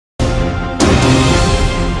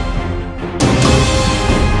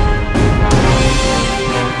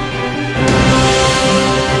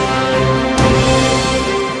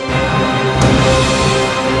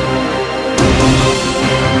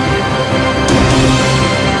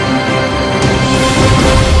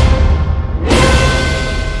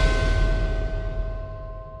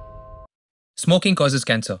Smoking causes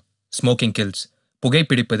cancer. Smoking kills.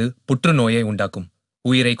 புகைப்பிடிப்பது புற்றுநோயை உண்டாக்கும்,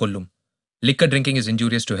 உயிரை கொல்லும். Liquor drinking is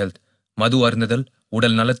injurious to health. மது அருந்துதல்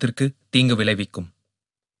உடல் நலத்திற்கு தீங்கு விளைவிக்கும்.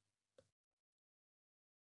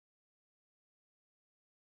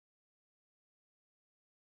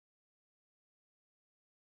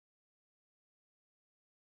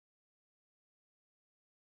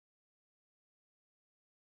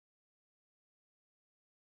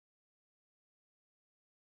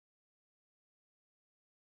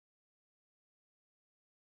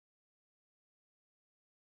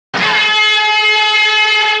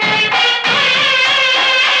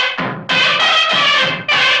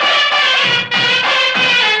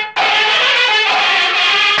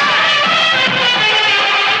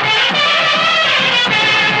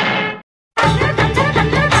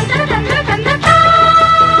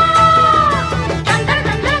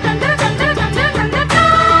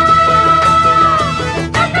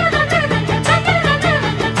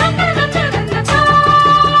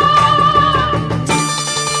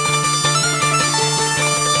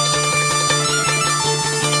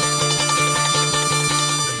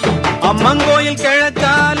 அம்மங்கோயில்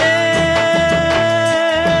கிழக்காலே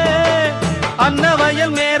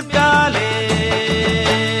அன்னவயல் மேற்காலே,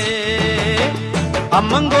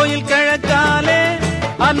 அம்மங்கோயில் கிழக்காலே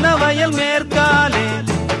அன்னவயல் மேற்காலே,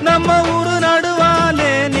 நம்ம ஊரு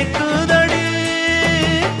நடுவாலே நிக்குதடி,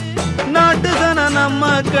 நாட்டு சன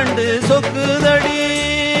நம்ம கண்டு சொக்குதடி.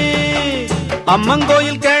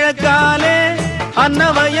 அம்மங்கோயில் கிழக்காலே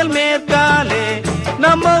அன்னவயல் மேற்காலே,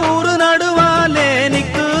 நம்ம ஊரு நடுவாலே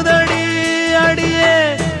நிக்குதடி, அடியே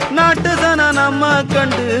நாட்டு சன நம்ம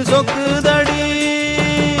கண்டு சொக்குதடி.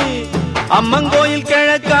 அம்மங்கோயில்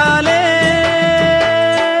கிழக்காலே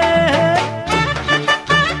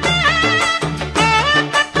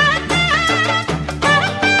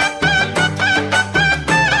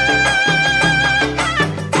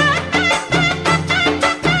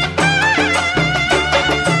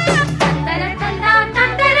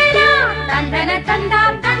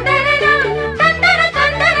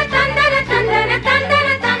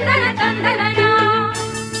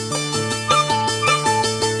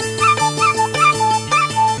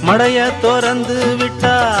மடைய திறந்து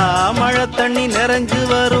விட்டா மழை தண்ணி நிறைஞ்சு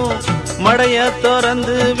வரும், மடைய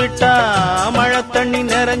திறந்து விட்டா மழை தண்ணி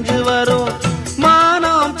நிறைஞ்சு வரும்,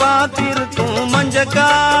 மானம் பார்த்திருக்கும்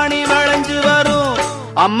மஞ்சக்காணி வளைஞ்சு வரும்.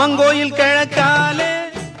 அம்மங்கோயில் கிழக்காலே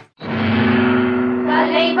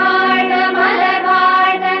தலைவாழ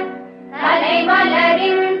மலர்வாழ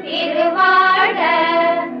தலைமலரின் திருவாழ,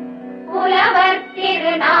 புலவர்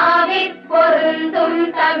திருநாவிற் பொருந்தும்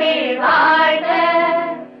தமிழ் வாழ்க,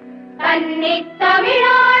 கன்னித்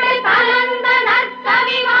தமிழோடு கலந்த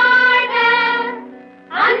நற்கவி வாழ்க,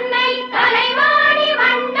 அன்னை கலைவாணி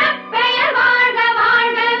வண்ணப் பெயர் வாழ்க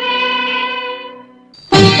வாழ்கவே.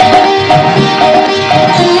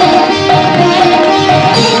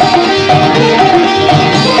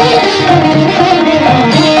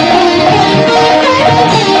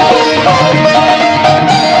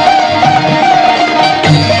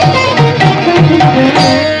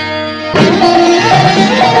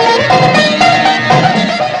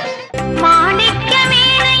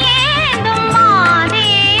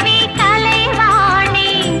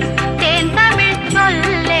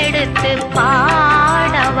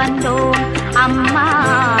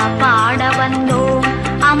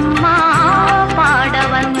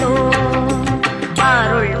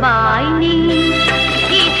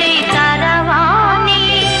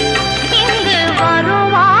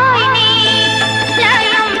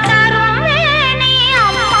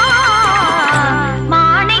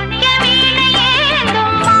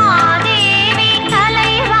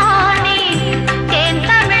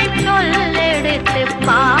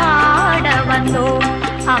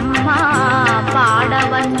 அம்மா பாட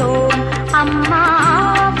வந்தோம், அம்மா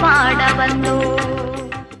பாட வந்தோம்.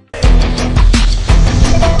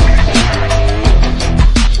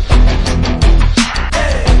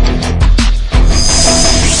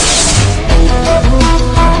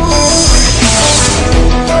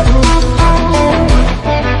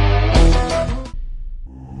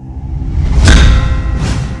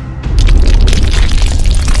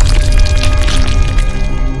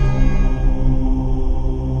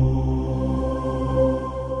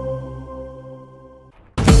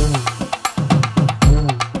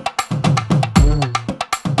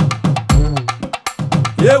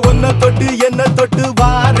 ஒன்ன தொட்டு என்ன தொட்டு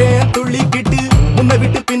வாரேன் துள்ளிக்கிட்டு, முன்ன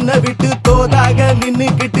விட்டு பின்ன விட்டு தோதாக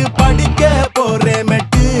நின்னுக்கிட்டு, படிக்க போறேன்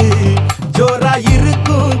மெட்டு ஜோரா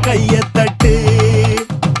இருக்கும் கைய தட்டு.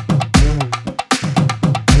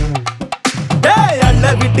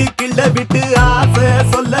 அள்ள விட்டு கிள்ள விட்டு ஆசை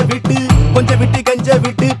சொல்ல விட்டு, கொஞ்சம் விட்டு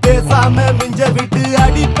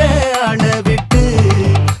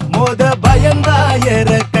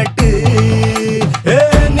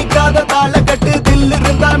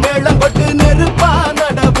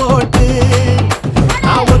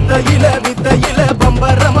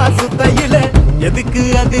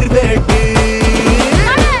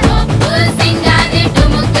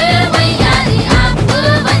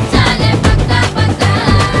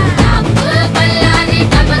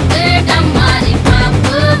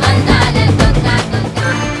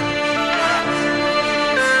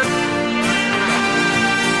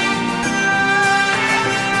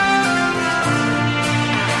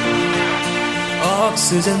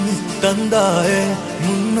ஆக்சிஜன் தந்தாயே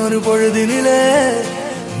முன்னொரு பொழுதினிலே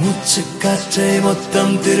மூச்சு காற்றை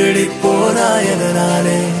மொத்தம் திருடி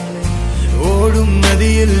போனாயதனாலே ஓடும்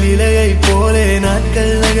நதியில் இலையை போலே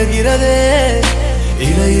நாட்கள் நகர்கிறதே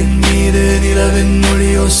இலையின் மீது நிலவின்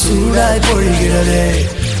மொழியோ சூடாய் பொழிகிறதே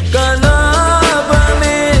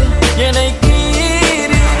கலாபமே என்னை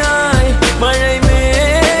கீறினாய் மழை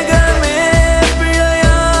மேகமே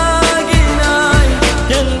பிழையாகினாய்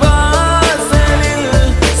என் வாசலில்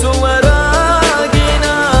சுவராகினாய்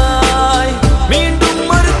மீண்டும்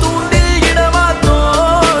ஒரு தூண்டில் இடமா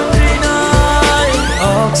தோன்றினாய்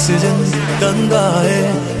ஆக்சிஜன் தந்தாயே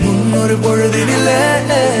முன்னொரு பொழுதினிலே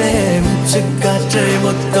மூச்சு காற்றை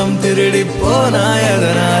மொத்தம் திருடி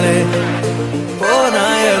போனாயதனாலே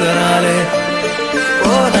போனாயதனாலே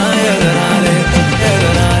போனாயதனாலே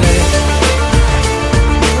எதனாலே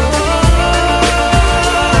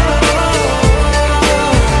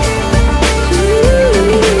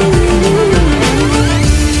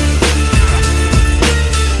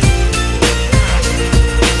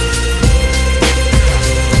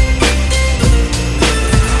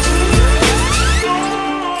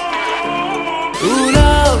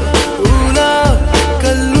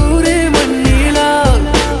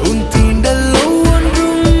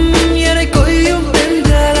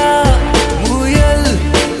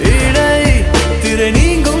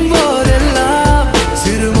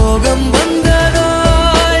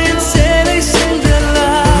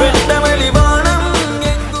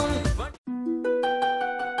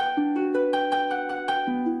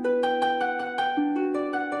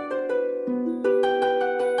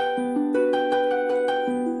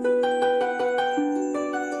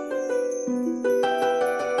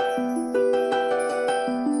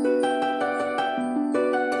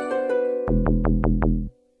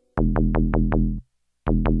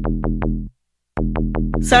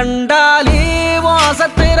சண்டாலி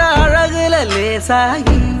வாசத்திர அழகுல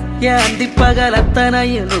லேசாகி ஏந்தி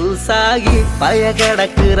பகலத்தனையும் லூசாகி பய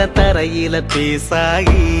கடக்குற தரையில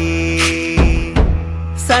பேசாகி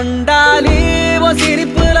சண்டாலி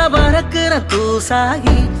சிரிப்புல பறக்குற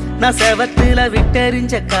தூசாகி நான் செவத்துல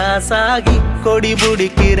விட்டெறிஞ்ச காசாகி கொடி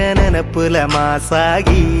புடிக்கிற நினப்புல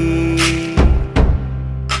மாசாகி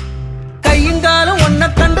கையுங்காலும்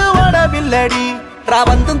ஒன்ன கண்டு ஓடவில்லடி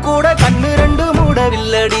ராவந்தும் கூட கண்ணு ரெண்டு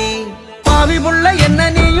மூடவில்லடி பாவி புள்ள என்ன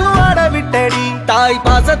நீயும் ஆடவிட்டடி தாய்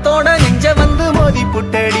பாசத்தோட நெஞ்ச வந்து மோதி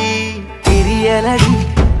புட்டடி தெரியலடி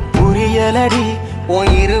புரியலடி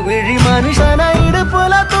உன் இரு விழி மனுஷன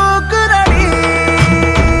இடுப்புல தூக்குறடி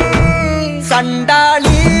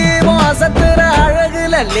சண்டாளி வாசத்துற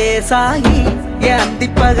அழகுல லேசாகி ஏந்தி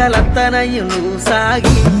பகல் அத்தனையும்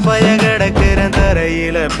லூசாகி பய கடக்கிற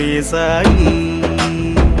தரையில பேசாகி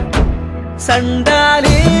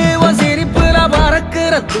சண்டாலி சிரிப்புல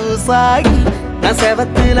பறக்குற தூசாகி நான்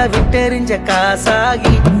செவத்துல விட்டெறிஞ்ச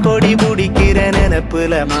காசாகி கொடி முடிக்கிற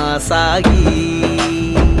நினப்புல மாசாகி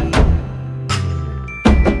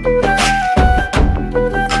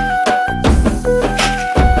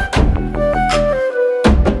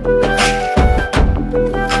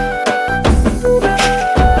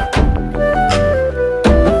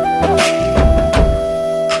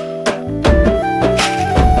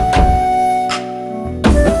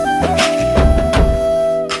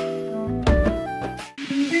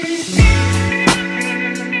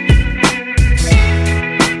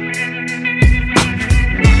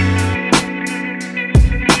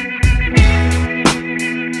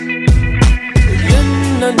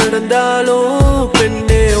நடந்தாலும்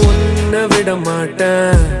பெண்ணே உன்னை விட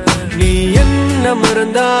மாட்டேன் நீ என்ன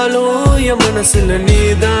மறந்தாலும் என் மனசுல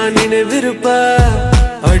நீதான் நினைவிருப்ப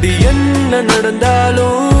அடி என்ன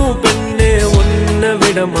நடந்தாலும் பெண்ணே உன்னை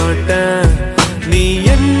விட மாட்டேன் நீ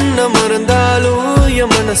என்ன மறந்தாலும்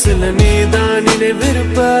என் மனசுல நீதான்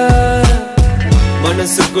நினைவிருப்ப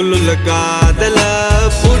மனசுக்குள்ள காதல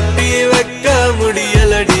பூட்டி வைக்க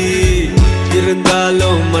முடியலடி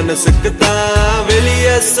இருந்தாலும் மனசுக்கு தான் வெளிய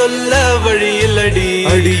சொல்ல வழியில்லடி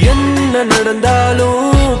அடி என்ன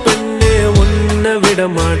நடந்தாலும் பெண்ணே உன்னை விட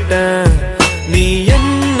மாட்டேன் நீ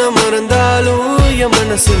என்ன மறந்தாலும் என்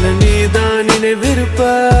மனசுல நீதான் நினைவிருப்ப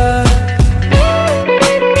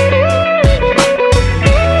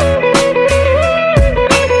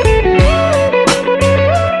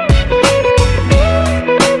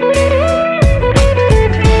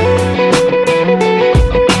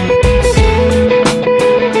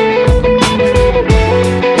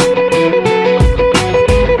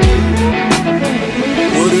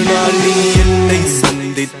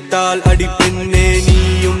அடி பெண்ணே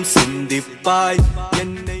நீயும் சிந்திப்பாய்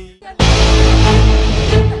என்னை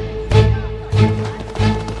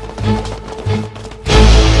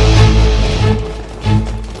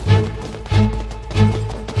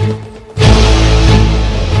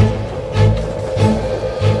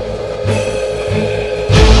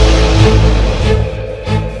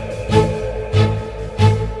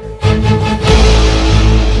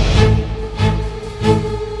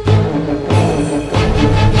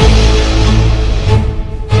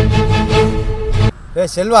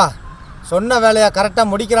செல்வா, சொன்ன வேலையை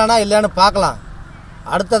கரெக்டாக முடிக்கிறானா இல்லையான்னு பார்க்கலாம்.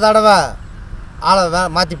 அடுத்த தடவை ஆளை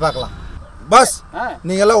மாற்றி பார்க்கலாம். பஸ்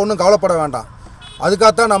நீங்கள்லாம் ஒன்றும் கவலைப்பட வேண்டாம்.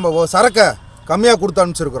 அதுக்காகத்தான் நம்ம சரக்கை கம்மியாக கொடுத்து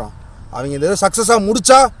அனுப்பிச்சிருக்கிறோம். அவங்க இந்த சக்ஸஸாக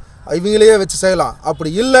முடித்தா இவங்களையே வச்சு செய்யலாம்.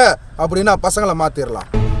 அப்படி இல்லை அப்படின்னா பசங்களை மாற்றிடலாம்.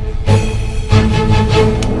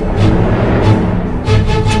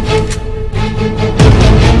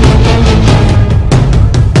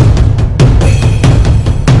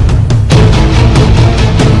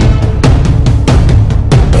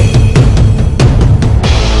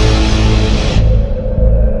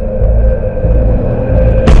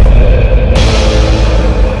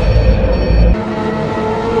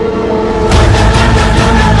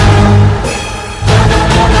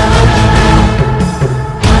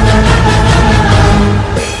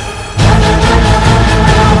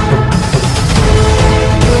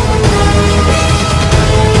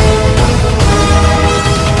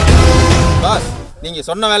 நீங்க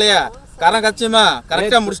சொன்ன வேலையை கச்சியமா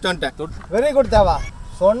கரெக்டா முடிச்சுட்டு வந்துட்டேன். வெரி குட் தேவா,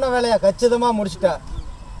 சொன்ன வேலையை கச்சிதமாக முடிச்சுட்டேன்.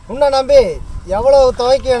 உன்னை நம்பி எவ்வளோ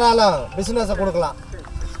துவைக்கு வேணாலும் பிஸ்னஸை கொடுக்கலாம்.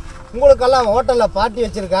 உங்களுக்கெல்லாம் ஹோட்டலில் பார்ட்டி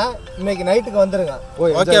வச்சுருக்கேன், இன்னைக்கு நைட்டுக்கு வந்துருங்க.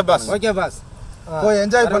 Okay pass. ஓகே பாஸ், போய்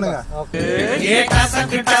என்ஜாய் பண்ணுங்க.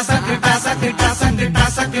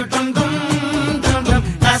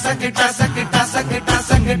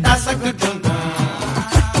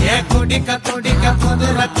 குடிக்க குடிக்க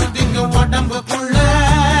குதிரை குதிங்க உடம்புக்குள்ள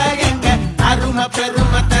எங்க அருமை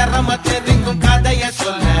பெருமை திறமை தெரிங்கும் கதைய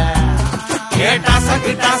சொல்ல.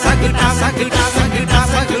 டாசகு டாசகு டாசகு டாசகு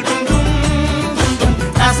டாசகு டுண்டும்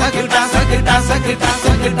டாசகு டாசகு டாசகு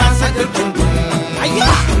டாசகு டாசகு டுண்டும்.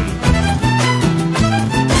 ஐயா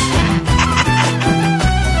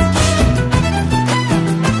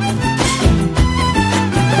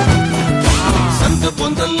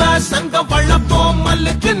பொந்துல சங்க வளப்போம்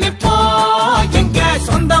மல்லுக்கு நிப்போம். எங்க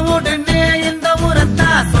சொந்த உடனே இந்த உரத்தா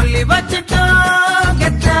சொல்லி வச்சுட்டோம்.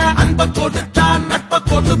 கெட்ட அன்ப கொடுத்தா நட்ப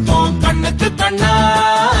கொடுப்போம். கண்ணுக்கு கண்ணா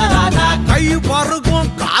கை பருகும்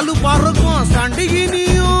காலு பருகும்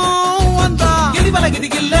சண்டிகினியும் வந்தா எலிவலகிது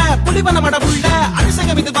இல்ல புலிவன மடவுள்ள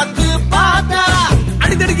அரிசங்கம் இது வந்து பார்த்தா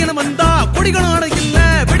அடித்தடிக்கணும் வந்தா கொடிகளும் அடையில்ல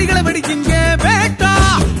வெடிகளை வெடிச்சிங்க வேட்டா.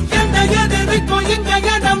 எந்த எதிர்க்கும் எங்க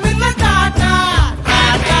இடம் இல்ல காட்டா.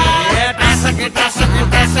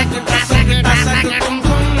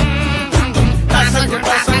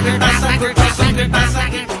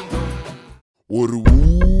 ஒரு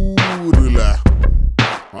ஊருல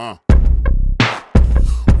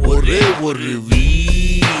ஒரே ஒரு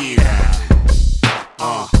வீர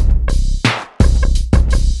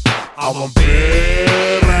அவன்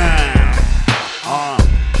பேரன்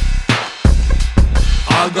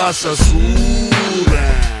ஆகாச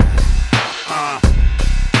சூரன்.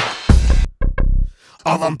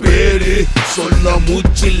 அவன் பேரு சொல்ல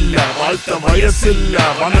மூச்சில்ல, வாழ்த்த வயசில்ல,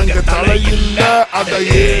 வணங்க தலையில்ல.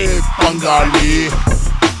 அதையே பங்காளி,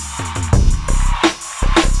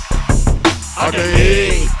 அதையே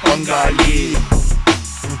பங்காளி,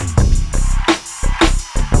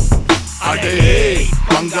 அதையே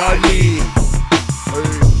பங்காளி,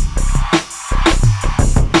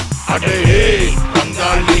 அதையே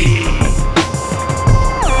பங்காளி.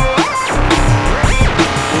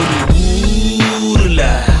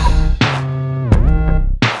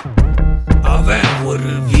 அவன்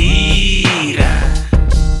ஒரு வீரன்,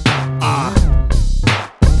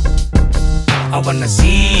 அவனை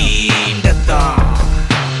சீண்டத்தான்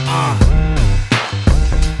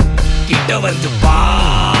கிட்ட வந்து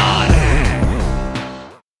பாரு.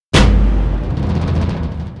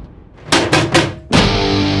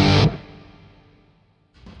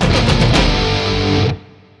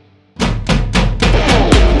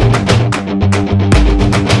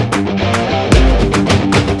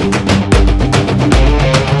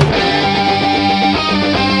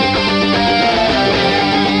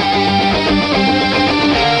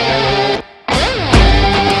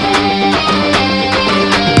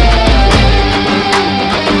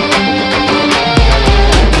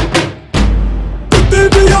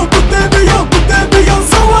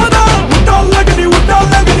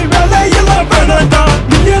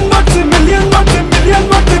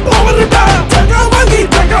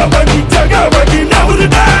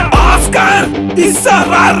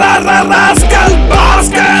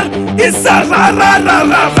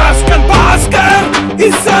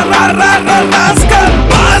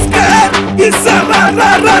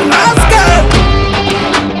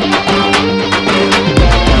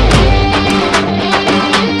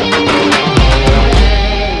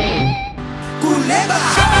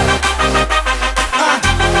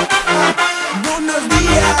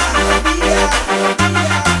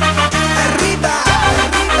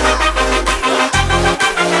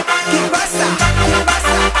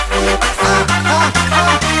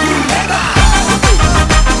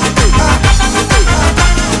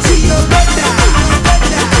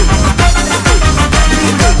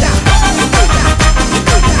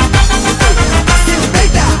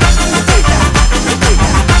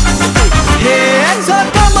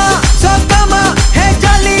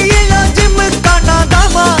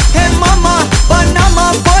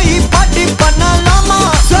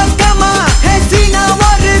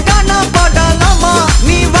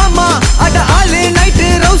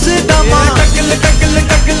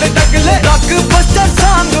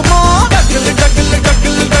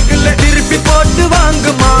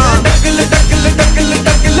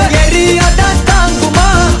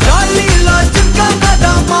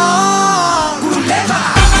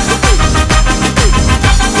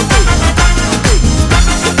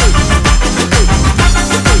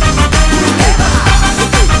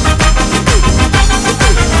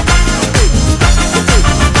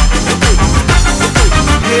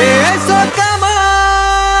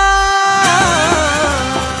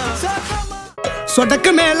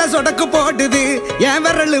 சொடக்கு மேல சொடக்கு போடுது என்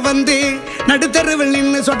விரல் வந்து நடுத்தருவில்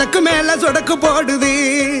நின்னு சொடக்கு மேல சொடக்கு போடுது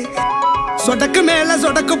சொடக்கு மேல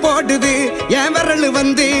சொடக்கு போடுது என் விரல்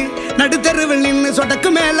வந்து நடுத்தருவில் நின்னு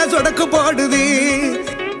சொடக்கு மேல சொடக்கு போடுது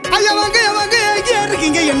ஐயா வாங்க எங்கே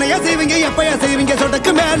இருக்கீங்க என்னையா செய்வீங்க எப்பயா செய்வீங்க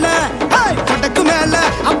சொடக்கு மேல சொடக்கு மேல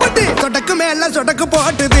அப்படி சொடக்கு மேல சொடக்கு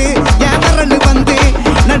போடுது என் விரல் வந்து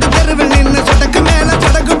நடுத்தருவில் நின்னு சொடக்கு மேல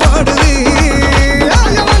சொடக்கு போடுது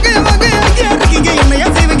ஐயா வாங்க எங்கே இருக்கீங்க என்னையா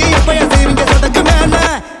செய்வீங்க எப்பயா செய்வீங்க சொடக்கு மேல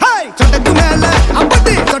சொடக்கு மேல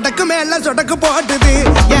அப்படி சொடக்கு மேல சொடக்கு போடுது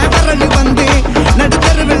என் விரல் வந்து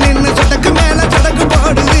நடுத்தருவில் நின்னு சொடக்கு மேல சொடக்கு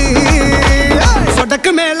போடுது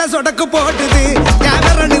சொடக்கு மேல சொடக்கு போடுது என்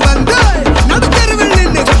விரல் வந்து நடுத்தருவில்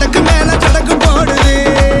நின்னு சொடக்கு மேல சொடக்கு போடுது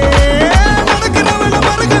நடக்கிறவன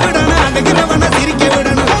மறக்க விடணும் அடக்கிறவன சிரிக்க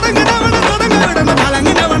விடணும் தொடங்க விடணும்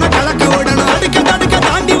கலங்கினவன கலக்க விடணும் அடிக்க தடுக்க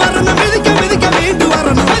தாண்டி வரணும் மிதிக்க மீண்டு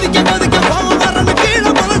வரணும் மதிக்க போக வரணும்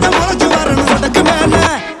கீழே முளைச்சு வரணும் சொடக்கு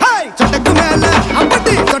மேல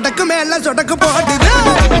அப்படி சொடக்கு மேல சொடக்கு போடுது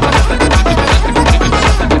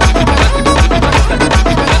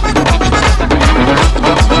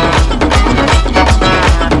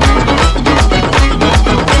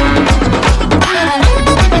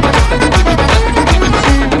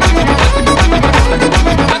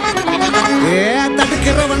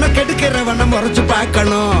முறைச்சு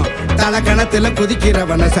பார்க்கணும் தலக்கணத்துல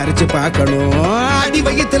குதிக்கிறவனை சரிச்சு பார்க்கணும் அடி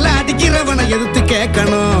வயிற்றுல அடிக்கிறவனை எதிர்த்து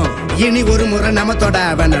கேட்கணும் இனி ஒரு முறை நம்ம தொட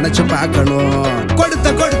அவன் நினைச்சு பார்க்கணும்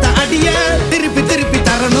கொடுத்த அடிய திருப்பி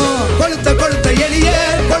தரணும் கொளுத்த எளிய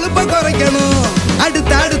கொழுப்ப குறைக்கணும்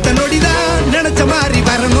அடுத்த நொடிதான் நினைச்ச மாதிரி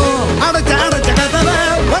வரணும் அடைச்ச கதவை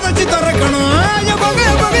உதச்சு திறக்கணும்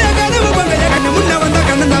முன்ன வந்த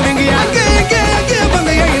கண்ணு தவங்க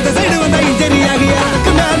இந்த சைடு வந்தா இன்ஜரியாகி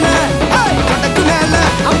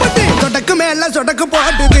சொடக்கு மேல சொடக்கு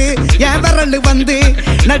போடுது என் விரல் வந்து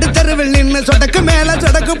நடுத்தருவில் நின்னு சொடக்கு மேல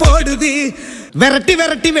சொடக்கு போடுது விரட்டி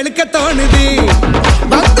வெளுக்க தோணுது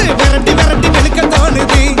வந்து விரட்டி வெளுக்க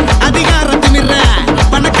தோணுது அதிகாரத்திமிர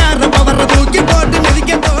பணக்கார பவர தூக்கி போட்டு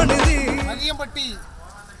மிதிக்க தோணுது. அதியம்பட்டி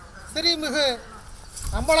ஸ்ரீமிகு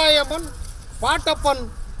அம்பலாயம்மன் பாட்டப்பன்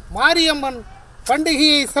மாரியம்மன்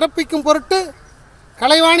பண்டிகையை சிறப்பிக்கும் பொருட்டு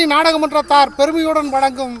கலைவாணி நாடகமன்றத்தார் பெருமையுடன்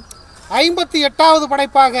வழங்கும் 58வது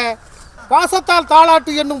படைப்பாக பாசத்தால்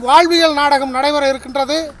தாளாட்டு என்னும் வாழ்வியல் நாடகம் நடைபெற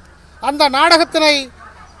இருக்கின்றது. அந்த நாடகத்தினை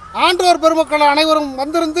ஆன்றோர் பெருமக்கள் அனைவரும்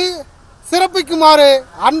வந்திருந்து சிறப்பிக்குமாறு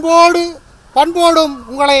அன்போடு பண்போடும்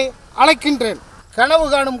உங்களை அழைக்கின்றேன். கனவு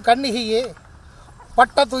காணும் கன்னிகையே,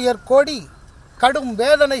 பட்டத்துயர் கோடி கடும்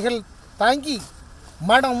வேதனைகள் தாங்கி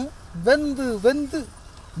மனம் வெந்து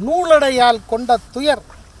நூலடையால் கொண்ட துயர்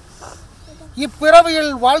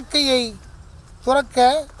இப்பிறவியில் வாழ்க்கையை துறக்க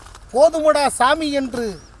போதுமடா சாமி என்று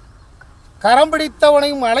கரம்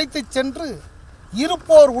பிடித்தவனையும் அழைத்துச் சென்று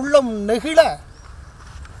இருப்போர் உள்ளம் நெகிழ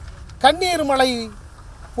கண்ணீர் மலை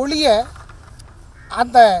பொழிய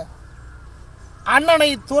அந்த அண்ணனை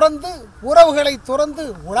துறந்து உறவுகளை துறந்து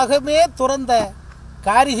உலகமே துறந்த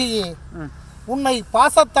காரிகையே, உன்னை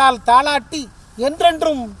பாசத்தால் தாளாட்டி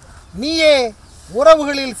என்றென்றும் நீயே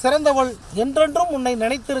உறவுகளில் சிறந்தவள் என்றென்றும் உன்னை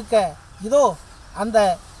நினைத்திருக்க இதோ அந்த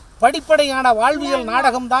படிப்படையான வாழ்வியல்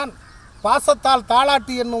நாடகம்தான் பாசத்தால்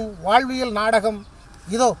தாளாட்டி என்னும் வாழ்வியல் நாடகம்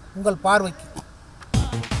இதோ உங்கள் பார்வைக்கு.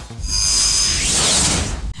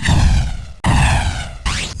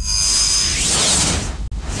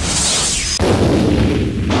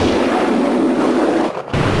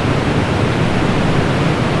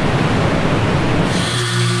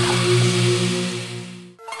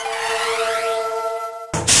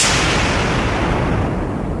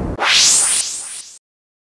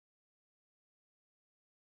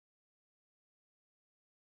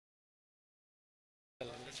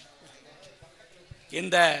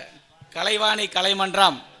 இந்த கலைவாணி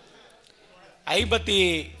கலைமன்றம்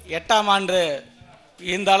 58ஆம் ஆண்டு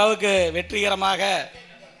இந்த அளவுக்கு வெற்றிகரமாக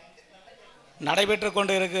நடைபெற்று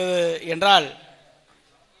கொண்டு இருக்குது என்றால்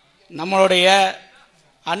நம்மளுடைய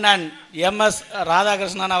அண்ணன் MS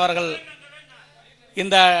ராதாகிருஷ்ணன் அவர்கள்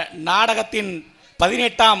இந்த நாடகத்தின்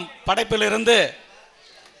 18ஆம் படைப்பிலிருந்து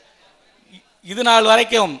இது நாள்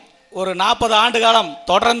வரைக்கும் ஒரு 40 ஆண்டு காலம்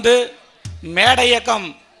தொடர்ந்து மேடை இயக்கம்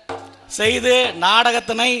செய்து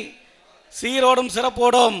நாடகத்தினை சீரோடும்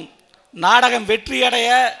சிறப்போடும் நாடகம் வெற்றியடைய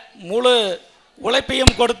முழு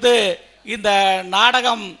உழைப்பையும் கொடுத்து இந்த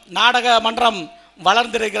நாடக மன்றம்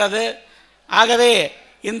வளர்ந்திருக்கிறது. ஆகவே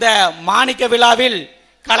இந்த மாணிக்க விழாவில்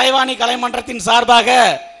கலைவாணி கலைமன்றத்தின் சார்பாக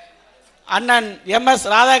அண்ணன் MS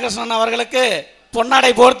ராதாகிருஷ்ணன் அவர்களுக்கு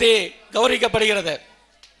பொன்னாடை போர்த்தி கௌரவிக்கப்படுகிறது.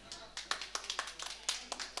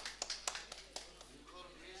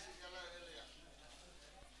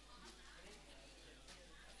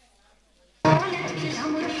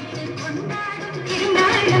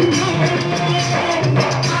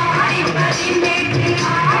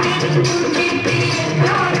 கொண்டாடுங்க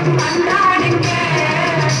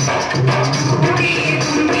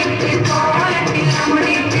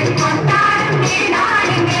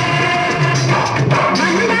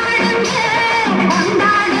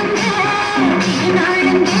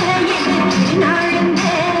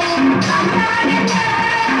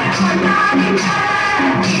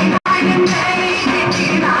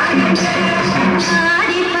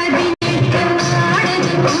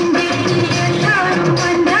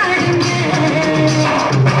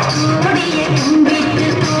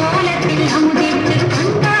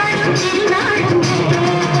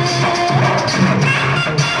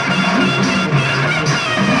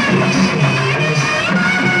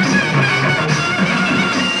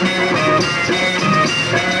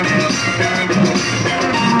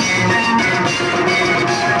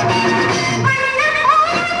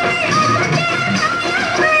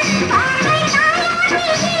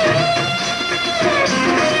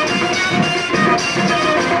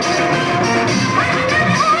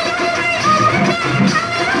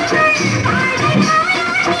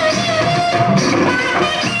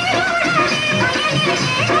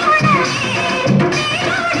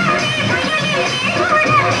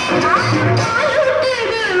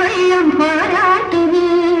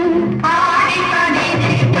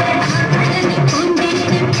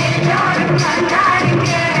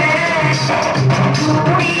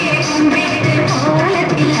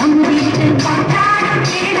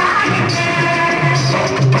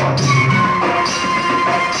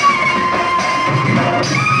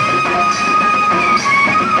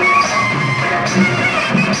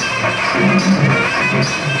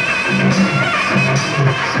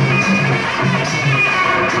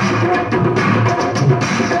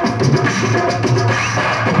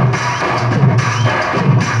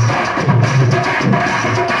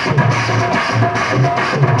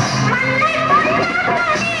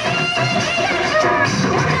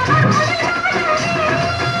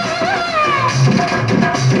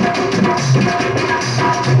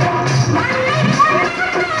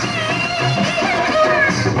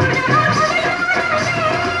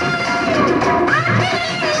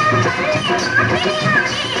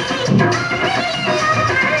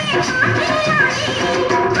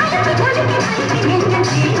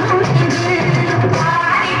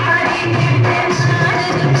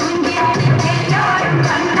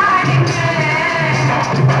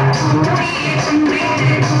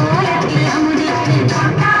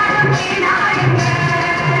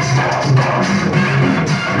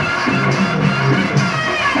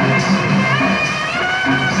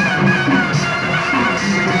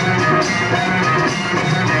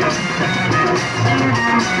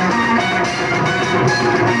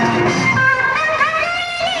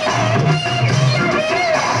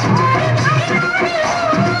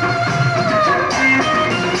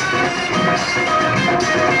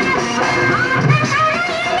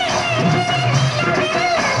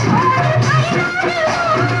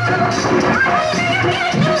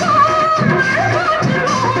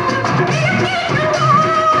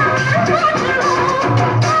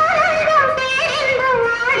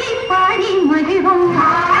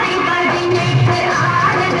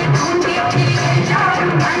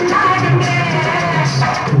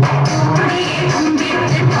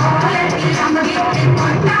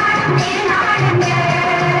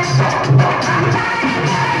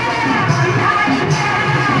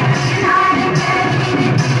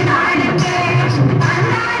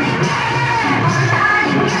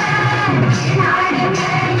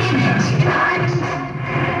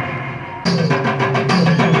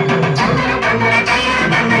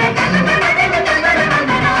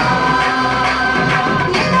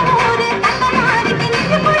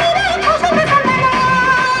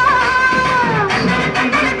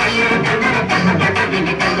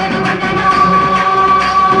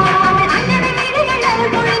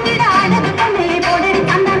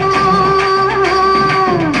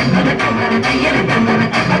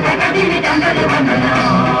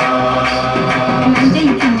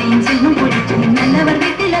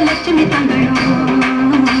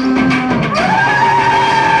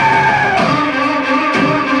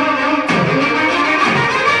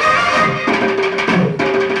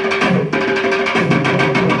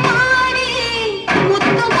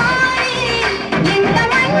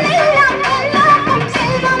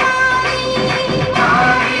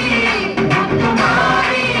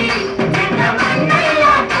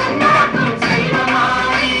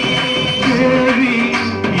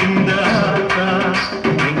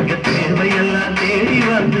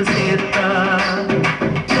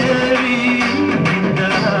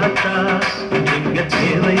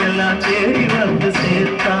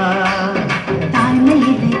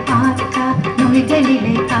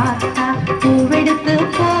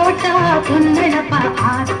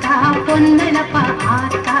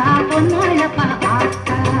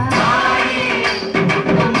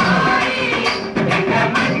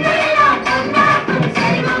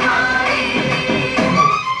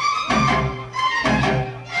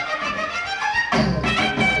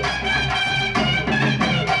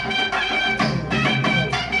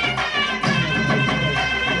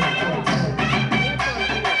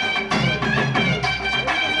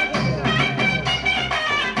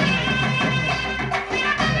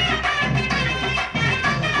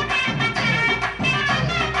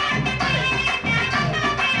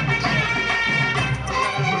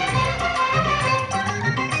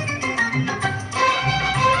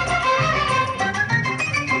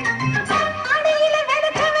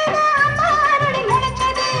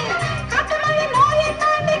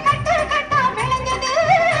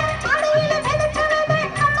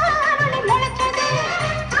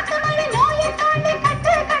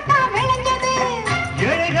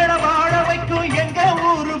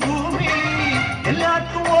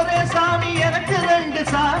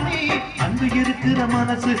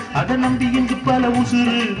அதை நம்பி இங்கு பல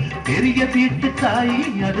உசுறு பெரிய வீட்டு தாயி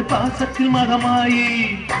அது பாசத்தில் மகமாயி